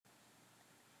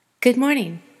Good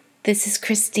morning. This is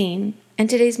Christine, and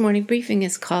today's morning briefing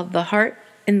is called The Heart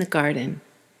in the Garden.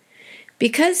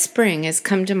 Because spring has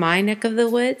come to my neck of the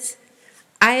woods,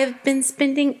 I have been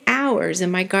spending hours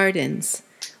in my gardens,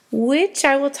 which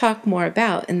I will talk more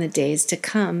about in the days to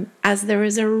come, as there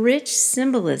is a rich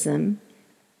symbolism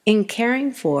in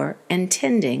caring for and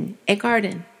tending a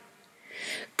garden.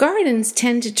 Gardens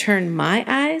tend to turn my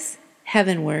eyes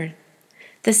heavenward.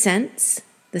 The scents,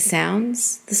 the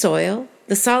sounds, the soil,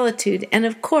 the solitude, and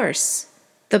of course,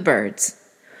 the birds,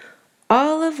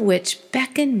 all of which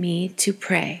beckon me to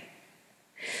pray.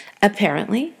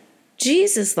 Apparently,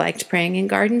 Jesus liked praying in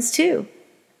gardens too.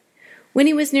 When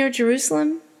he was near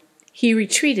Jerusalem, he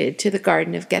retreated to the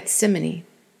Garden of Gethsemane.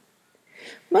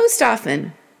 Most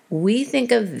often, we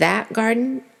think of that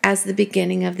garden as the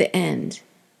beginning of the end,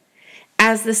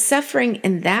 as the suffering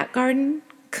in that garden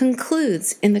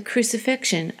concludes in the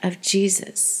crucifixion of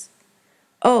Jesus.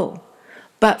 Oh,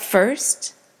 but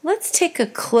first, let's take a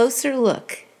closer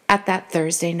look at that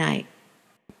Thursday night.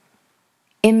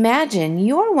 Imagine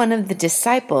you are one of the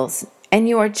disciples and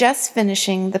you are just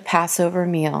finishing the Passover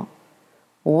meal.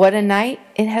 What a night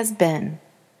it has been.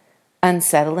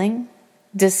 Unsettling,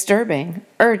 disturbing,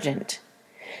 urgent.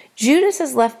 Judas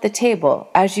has left the table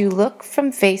as you look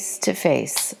from face to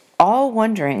face, all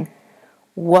wondering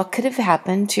what could have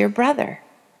happened to your brother.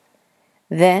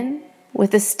 Then,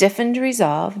 with a stiffened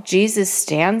resolve, Jesus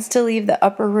stands to leave the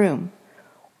upper room,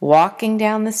 walking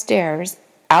down the stairs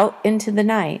out into the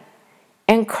night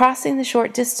and crossing the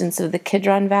short distance of the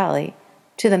Kidron Valley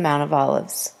to the Mount of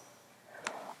Olives.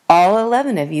 All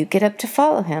 11 of you get up to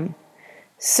follow him,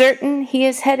 certain he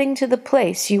is heading to the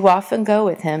place you often go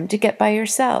with him to get by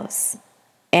yourselves.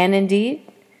 And indeed,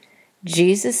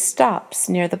 Jesus stops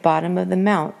near the bottom of the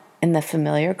mount in the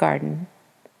familiar garden.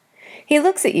 He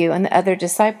looks at you and the other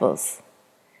disciples.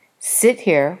 Sit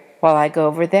here while I go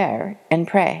over there and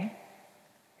pray.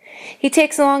 He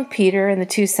takes along Peter and the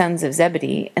 2 sons of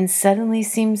Zebedee and suddenly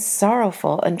seems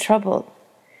sorrowful and troubled.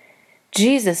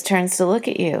 Jesus turns to look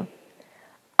at you.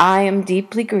 I am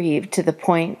deeply grieved to the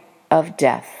point of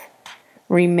death.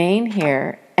 Remain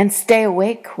here and stay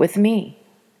awake with me.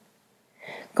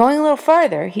 Going a little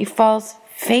farther, he falls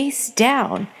face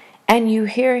down and you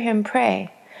hear him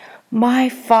pray, My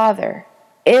Father,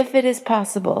 if it is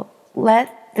possible,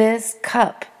 let this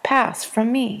cup pass from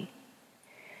me.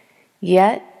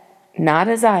 Yet, not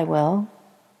as I will,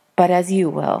 but as you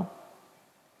will.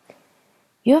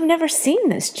 You have never seen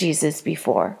this Jesus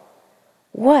before.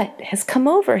 What has come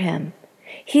over him?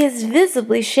 He is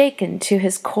visibly shaken to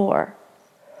his core.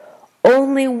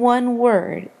 Only one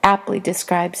word aptly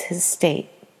describes his state: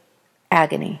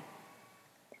 agony.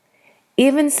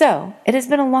 Even so, it has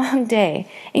been a long day,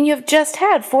 and you have just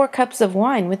had 4 cups of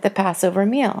wine with the Passover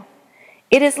meal.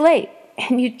 It is late,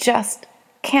 and you just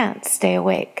can't stay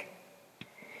awake.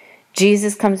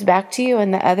 Jesus comes back to you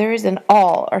and the others, and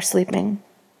all are sleeping.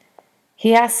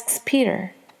 He asks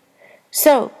Peter,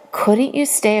 So, couldn't you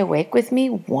stay awake with me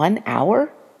 1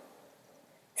 hour?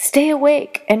 Stay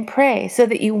awake and pray so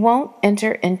that you won't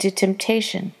enter into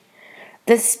temptation.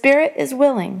 The spirit is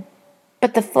willing,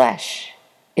 but the flesh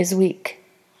is weak.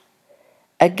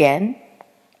 Again,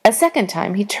 a second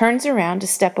time, he turns around to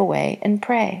step away and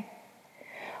pray.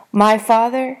 My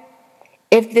Father,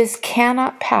 if this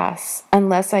cannot pass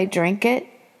unless I drink it,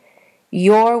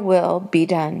 your will be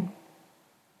done.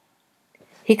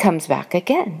 He comes back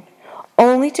again,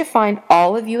 only to find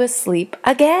all of you asleep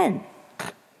again.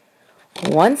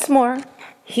 Once more,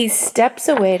 he steps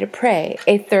away to pray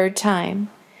a 3rd time,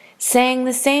 saying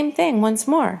the same thing once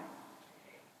more.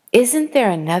 Isn't there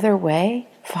another way,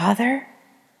 Father?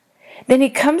 Then he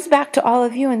comes back to all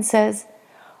of you and says,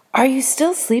 Are you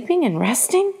still sleeping and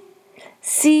resting?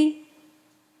 See,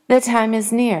 the time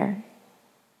is near.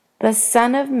 The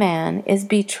Son of Man is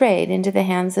betrayed into the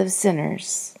hands of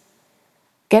sinners.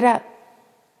 Get up.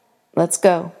 Let's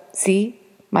go. See,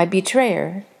 my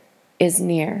betrayer is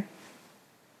near.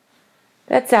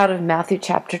 That's out of Matthew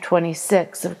chapter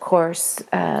 26, of course,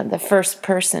 the first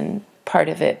person part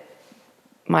of it,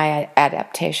 my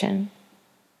adaptation.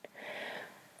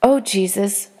 Oh,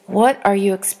 Jesus, what are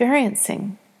you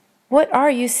experiencing? What are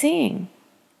you seeing?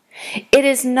 It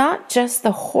is not just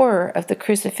the horror of the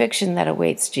crucifixion that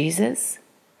awaits Jesus,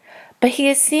 but he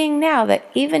is seeing now that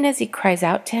even as he cries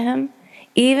out to him,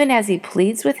 even as he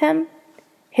pleads with him,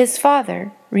 his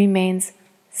Father remains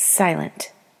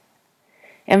silent.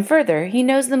 And further, he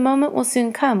knows the moment will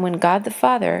soon come when God the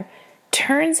Father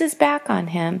turns his back on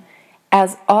him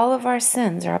as all of our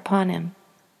sins are upon him.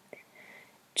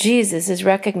 Jesus is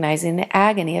recognizing the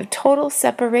agony of total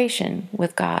separation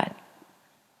with God.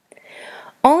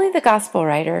 Only the gospel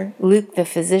writer, Luke the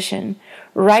physician,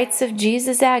 writes of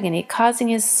Jesus' agony causing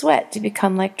his sweat to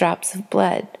become like drops of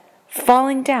blood,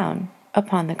 falling down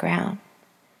upon the ground.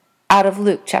 Out of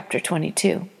Luke chapter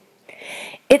 22.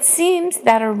 It seems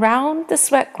that around the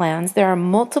sweat glands there are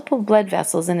multiple blood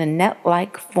vessels in a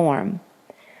net-like form.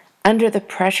 Under the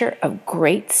pressure of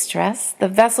great stress, the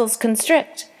vessels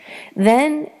constrict.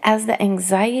 Then, as the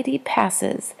anxiety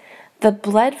passes, the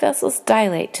blood vessels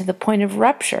dilate to the point of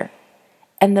rupture,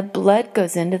 and the blood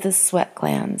goes into the sweat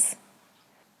glands.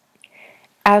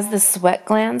 As the sweat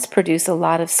glands produce a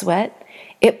lot of sweat,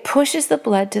 it pushes the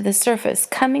blood to the surface,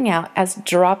 coming out as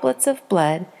droplets of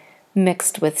blood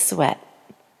mixed with sweat.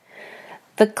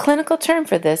 The clinical term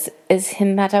for this is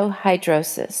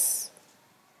hematohidrosis.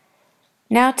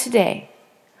 Now today,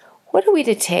 what are we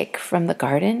to take from the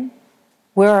garden,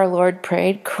 where our Lord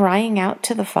prayed, crying out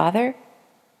to the Father?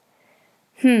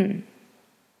 It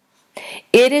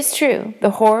is true,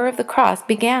 the horror of the cross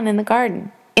began in the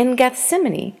garden, in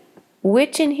Gethsemane,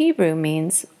 which in Hebrew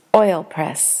means oil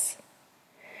press.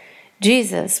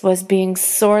 Jesus was being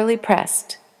sorely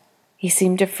pressed. He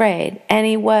seemed afraid, and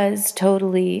he was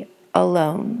totally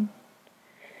alone.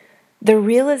 The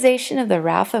realization of the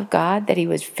wrath of God that he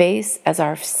would face as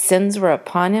our sins were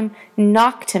upon him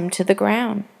knocked him to the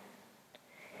ground.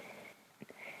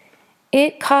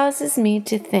 It causes me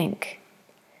to think,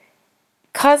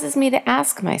 causes me to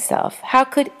ask myself, how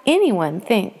could anyone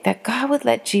think that God would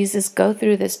let Jesus go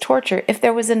through this torture if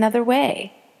there was another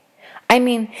way? I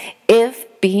mean, if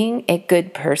being a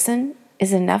good person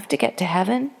is enough to get to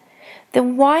heaven,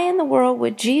 then why in the world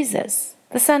would Jesus,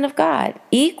 the Son of God,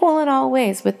 equal in all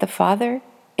ways with the Father,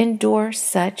 endure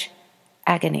such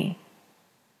agony?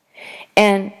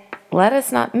 And let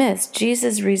us not miss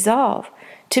Jesus' resolve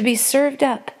to be served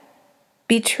up,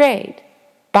 betrayed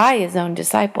by his own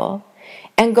disciple,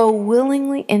 and go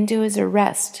willingly into his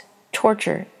arrest,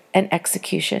 torture, and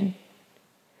execution.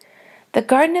 The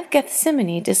Garden of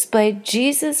Gethsemane displayed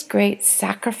Jesus' great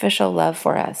sacrificial love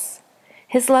for us,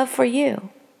 his love for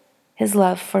you, his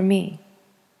love for me.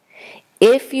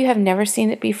 If you have never seen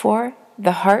it before,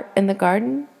 the heart in the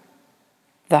garden,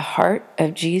 the heart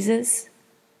of Jesus,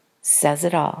 says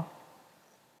it all.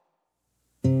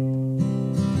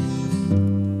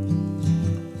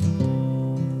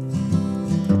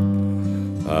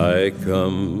 I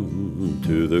come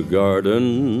to the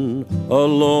garden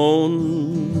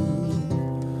alone,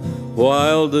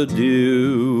 while the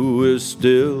dew is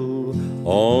still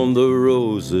on the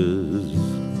roses,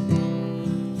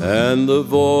 and the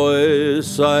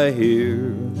voice I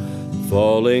hear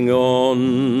falling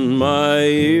on my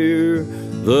ear,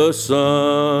 the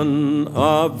Son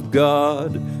of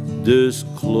God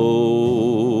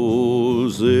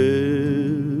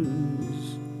discloses.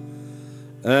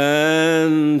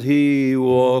 And he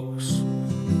walks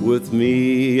with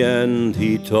me, and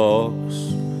he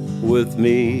talks with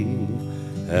me,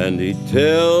 and he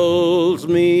tells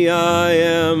me I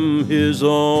am his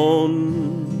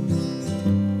own.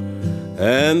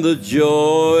 And the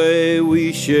joy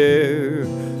we share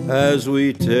as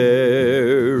we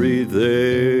tarry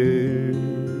there,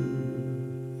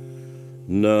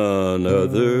 none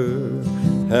other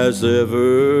has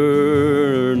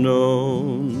ever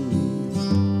known.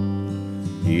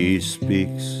 He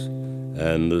speaks,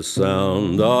 and the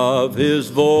sound of his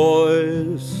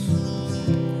voice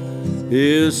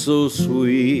is so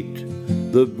sweet,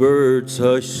 the birds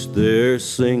hush their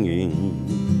singing,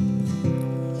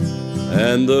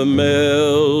 and the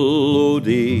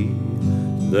melody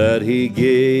that he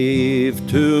gave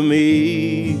to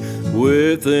me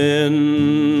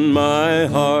within my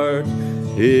heart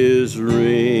is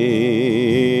ringing.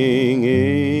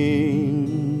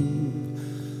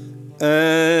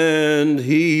 And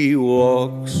he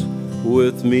walks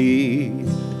with me,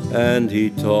 and he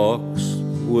talks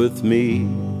with me,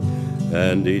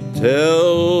 and he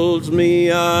tells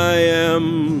me I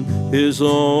am his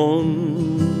own.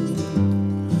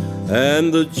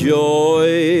 And the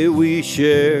joy we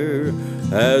share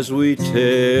as we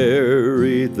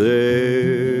tarry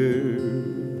there,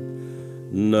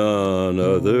 none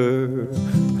other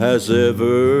has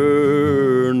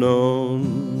ever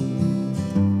known.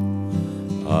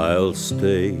 I'll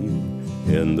stay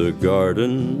in the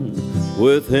garden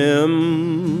with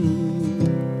him,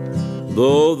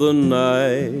 though the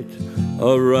night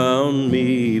around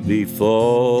me be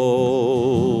falling,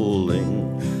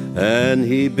 and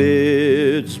he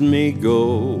bids me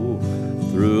go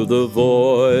through the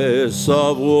voice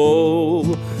of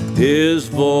woe. His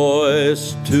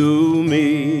voice to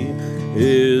me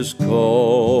is calling,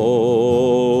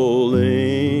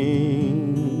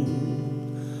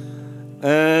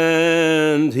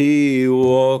 and he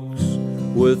walks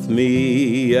with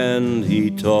me, and he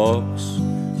talks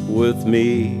with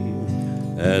me,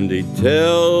 and he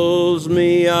tells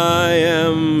me I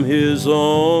am his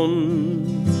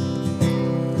own.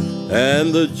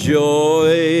 And the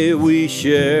joy we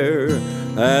share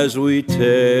as we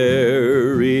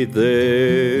tarry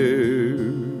there,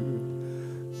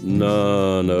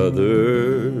 none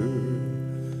other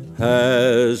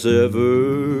has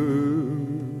ever